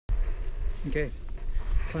Okay,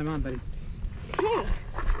 climb on, buddy. Okay.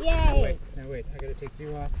 Yay. Now wait, I gotta take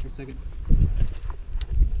you off for a second.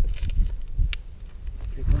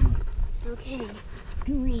 Okay, climb on. Okay,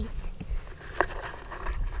 great.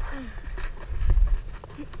 I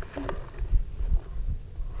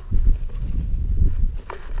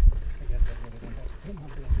guess I really don't have to climb on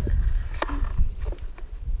for that.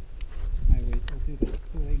 Alright, wait, we'll do the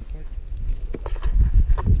cooling part.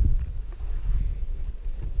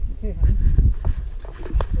 Okay, honey.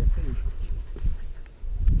 Let's see.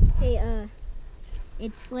 Hey,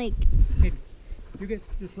 it's like... Hey, you get,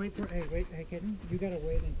 just wait for, hey, kitten, you gotta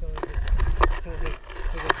wait until this. Okay.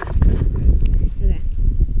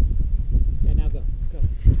 Yeah, now go.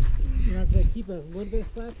 You have to keep a little bit of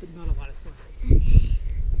slack, but not a lot of slack.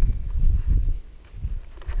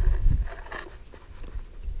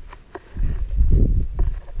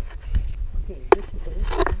 Okay, this is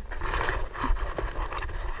better.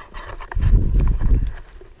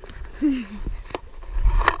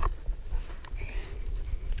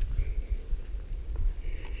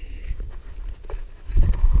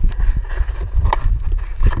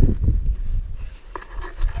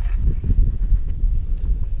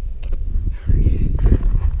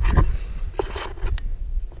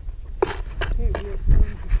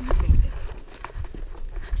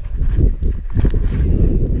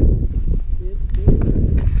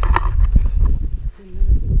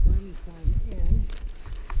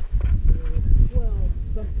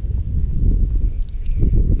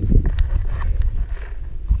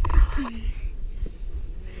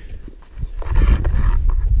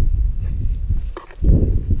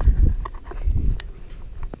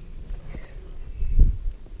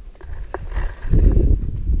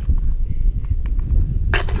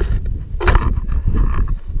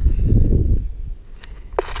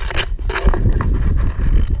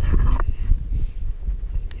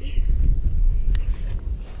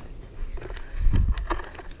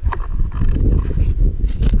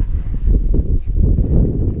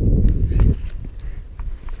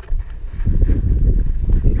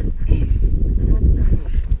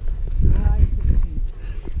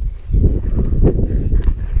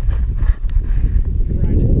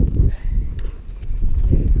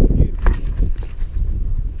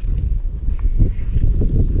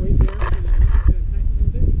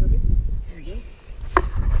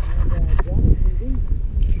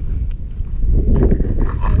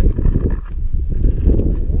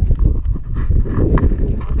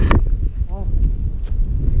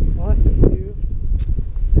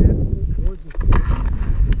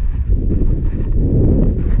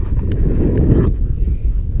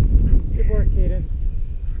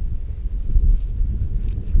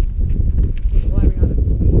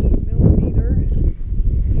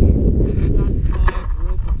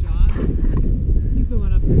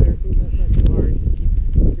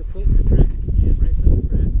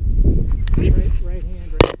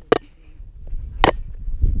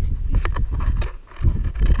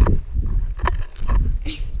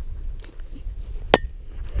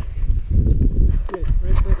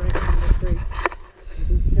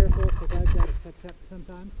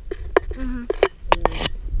 Sometimes. Okay.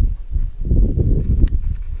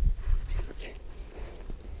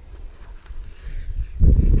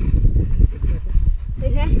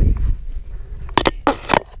 Okay.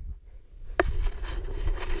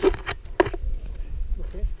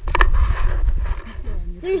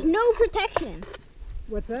 There's no protection.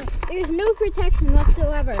 What's that? There's no protection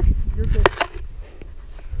whatsoever. You're good.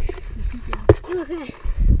 Okay.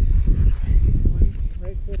 One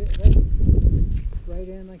right foot in, right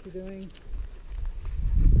in like you're doing.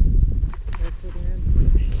 Right foot in.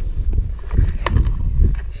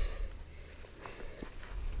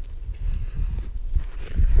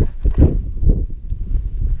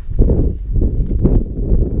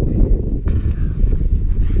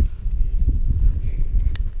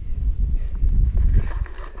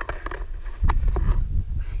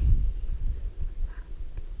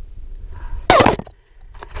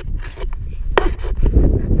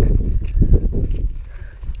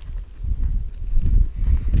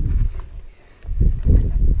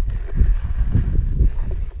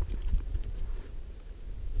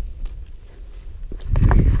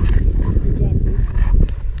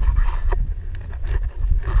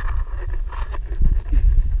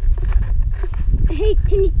 Hey,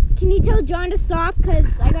 can you tell John to stop? Cause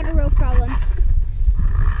I got a rope problem. Not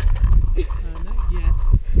yet.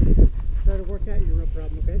 Try to work out your rope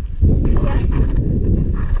problem, okay? Yeah.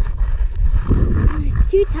 It's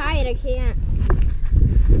too tight. I can't.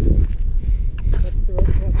 What's the rope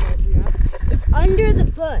that you have? It's under the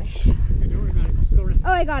bush. Okay, don't worry about it. Just go around.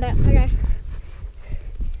 Oh, I got it. Okay.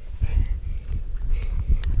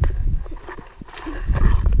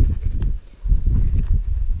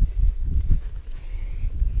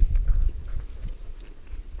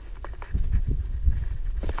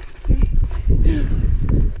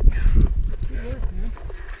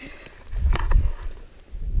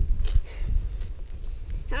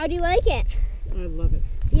 do you like it? I love it.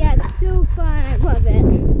 Yeah, it's so fun. I love it.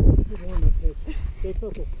 Good warm up, Paige. Stay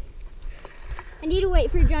focused. I need to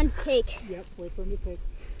wait for John to take. Yep, wait for him to take.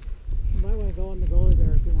 You might want to go on the goalie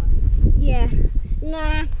there if you want. Yeah.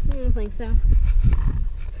 Nah, I don't think so.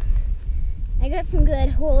 I got some good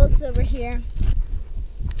holds over here.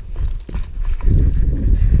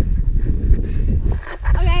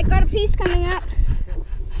 Okay, I got a piece coming up.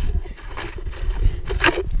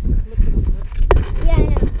 Yeah, I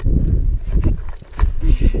know.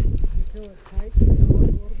 You feel it tight? You feel it a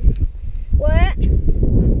little bit? What? You're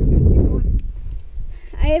good. Keep going.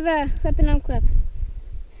 I have a clip and unclip.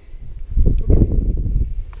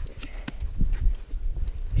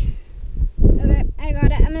 Okay, I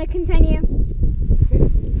got it. I'm gonna continue. Okay.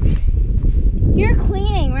 You're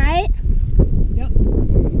cleaning, right? Yep.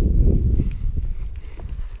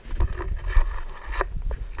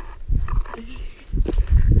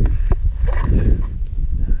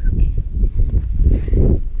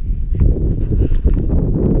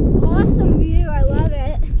 Awesome view. I love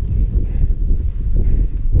it.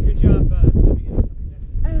 Good job.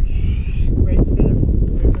 Okay. Wait, stay there.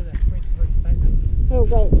 Wait for the weights to tighten Oh,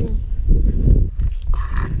 right. Yeah.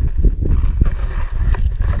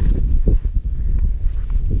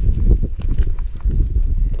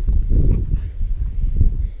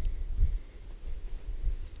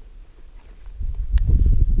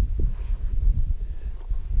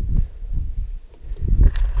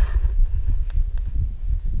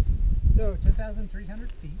 So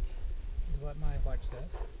 10,300 feet is what my watch says.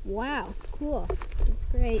 Wow. Cool. That's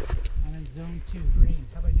great. I'm in zone 2, green.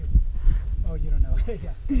 How about you? Oh, you don't know. Yeah.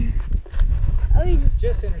 sorry. Oh, he's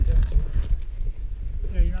Just entered zone 2.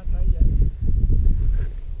 No, you're not tight yet.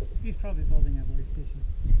 He's probably building a way station.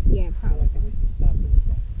 yeah, Otherwise, he probably. would just stop for this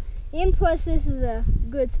one. And plus, this is a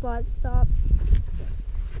good spot to stop Yes.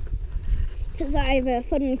 because I have a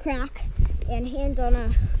foot in a crack and hand on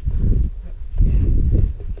a.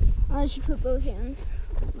 I should put both hands.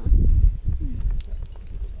 Yep, that's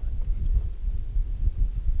a good spot.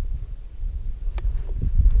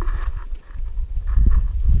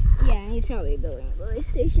 Yeah, he's probably building a buoy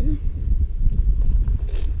station.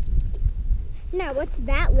 Now, what's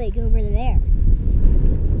that lake over there? I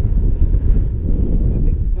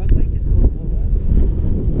think Bud Lake is below us.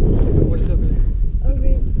 And what's over there? Over.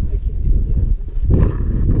 I can't see the answer.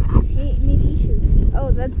 Hey, maybe he should.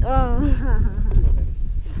 Oh, that's. Let's see Oh. what that is.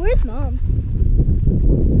 Where's Mom?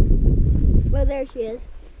 Well, there she is.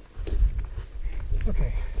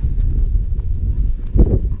 Okay.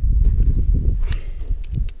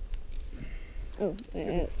 Oh,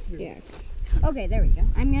 yeah. Okay, there we go.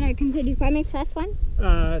 I'm gonna continue climbing. That's fine.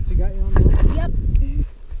 So you got you on board? Yep.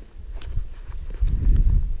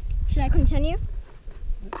 Should I continue?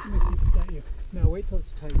 Let me see if it's got you. No, wait till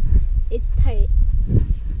it's tight. It's tight.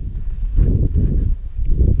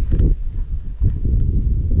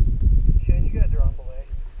 Shane, you guys are on belay.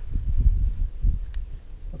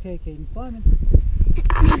 Okay, Caden's climbing.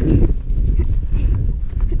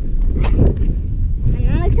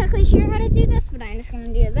 I'm not exactly sure how to do this, but I'm just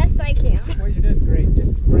gonna do the best I can. What you're doing is great.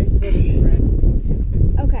 Just right foot in the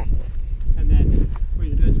ground. Okay. And then what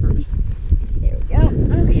you're doing is perfect. There we go.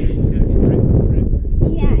 You Okay. gotta get right foot, right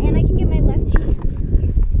foot. Yeah, and I can get my left hand.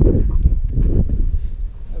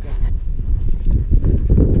 Okay.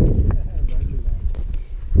 Roger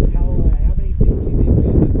that. How many feet do you think we have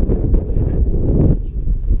up?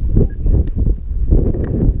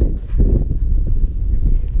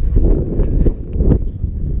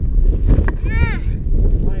 Ah!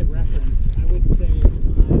 My reference, I would say I'm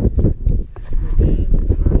within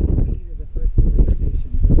 5 feet of the first police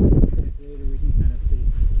station. Like later we can kind of see.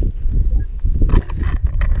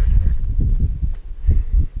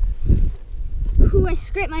 Ooh, I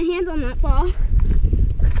scraped my hands on that ball. Now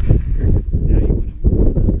you want to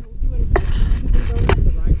move. You want to go to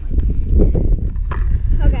the right, Mike.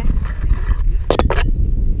 Okay.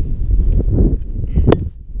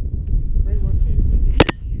 Great work, Katie.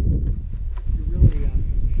 You're really not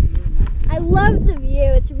I love the view.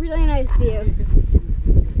 It's a really nice view.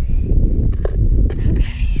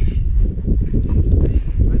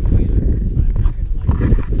 By the way, I'm not gonna like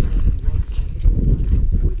get on the walk talk about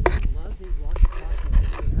it. I would love these walk talks about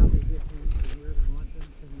how they get things.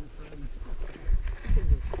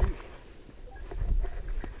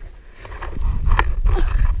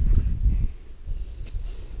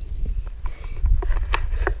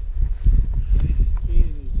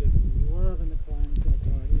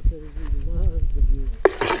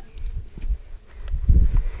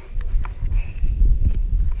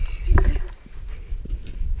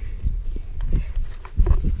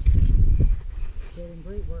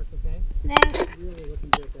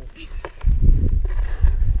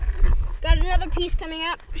 coming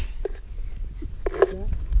up. Yeah.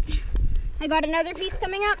 I got another piece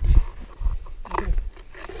coming up. Okay.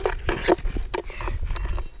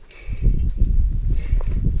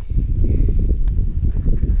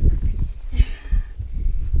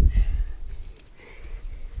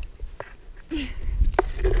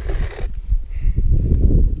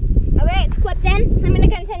 Okay, it's clipped in. I'm gonna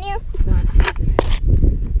continue.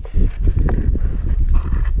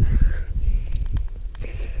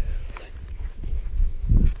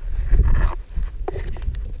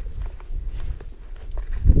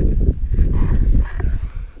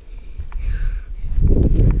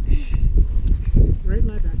 Right in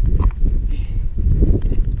my back.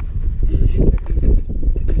 Really good technique.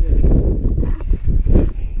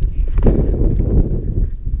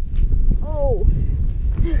 Oh.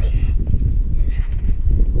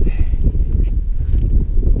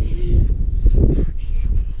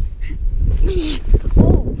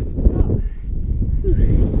 Oh. Oh.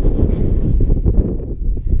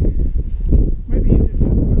 Might be easier to go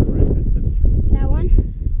further right. That's up to you. That one?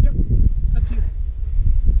 Yep. Up to you.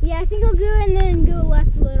 Yeah, I think I'll go and then go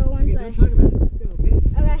left a little once Okay, don't talk about it. Just go, okay?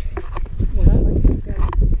 Okay. Well, that might be better.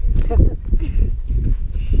 Okay, go.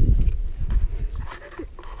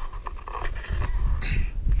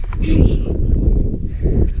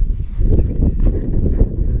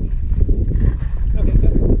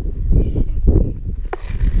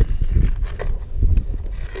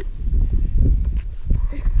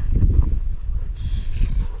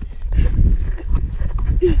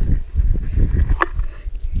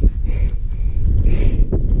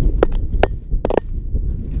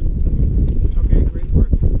 Okay, great work.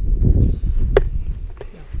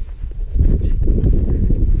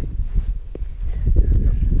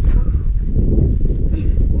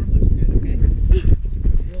 Your form looks good, okay? Looks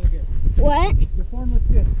really good. What? Your form looks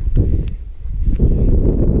good.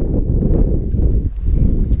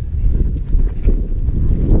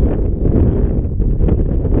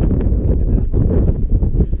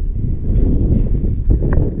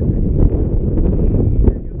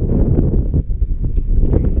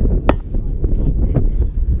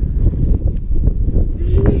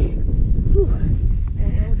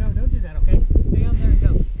 No, don't do that, okay? Stay on there and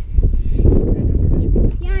go.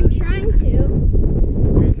 Yeah, I'm trying to.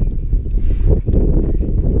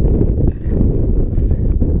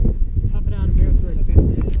 Tough it out and bear through it, okay?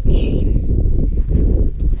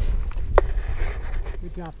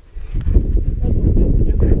 Good job. That's a little bit.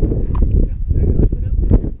 Yep. Yep. There you go. Lift it up.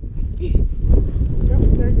 Yep.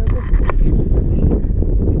 There you go. Good.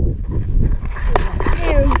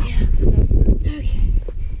 There we go. That's good. Okay.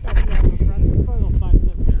 Back it down real front. Probably a little 5-7.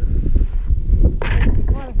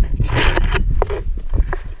 Come on.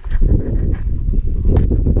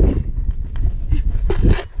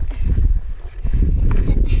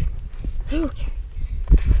 Okay.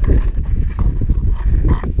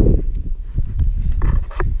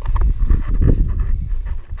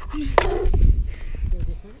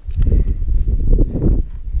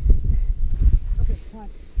 Okay, climb.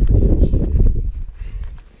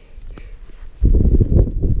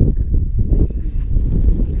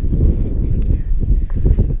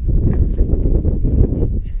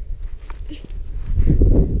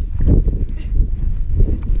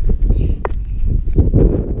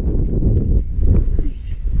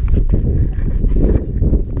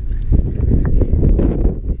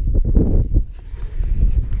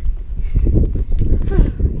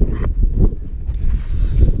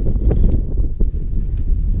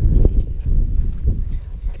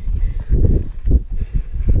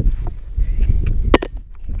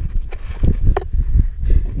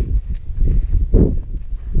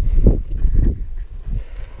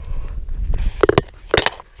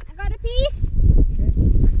 I got a piece. Okay.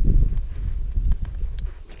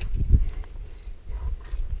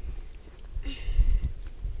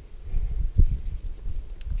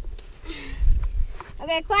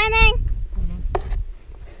 Okay, climbing.